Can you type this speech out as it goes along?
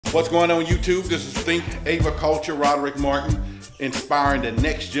What's going on YouTube? This is Think Aviculture, Roderick Martin, inspiring the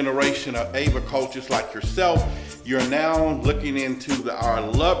next generation of aviculturists like yourself. You're now looking into our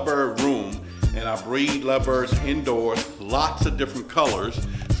lovebird room, and I breed lovebirds indoors, lots of different colors.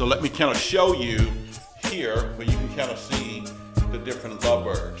 So let me kind of show you here where you can kind of see the different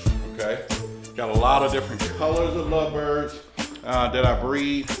lovebirds, okay? Got a lot of different colors of lovebirds that I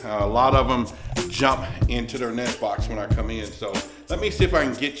breed. A lot of them jump into their nest box when I come in. So let me see if I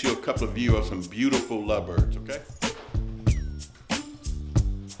can get you a couple of views of some beautiful lovebirds, okay?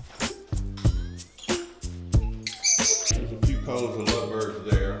 There's a few colors of lovebirds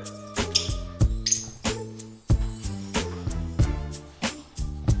there.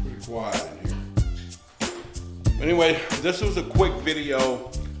 Pretty quiet in here. But anyway, this was a quick video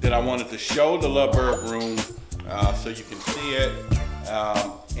that I wanted to show the lovebird room so you can see it.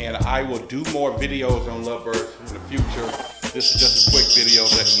 And I will do more videos on lovebirds in the future. This is just a quick video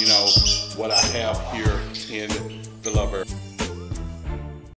letting you know what I have here in the lovebird.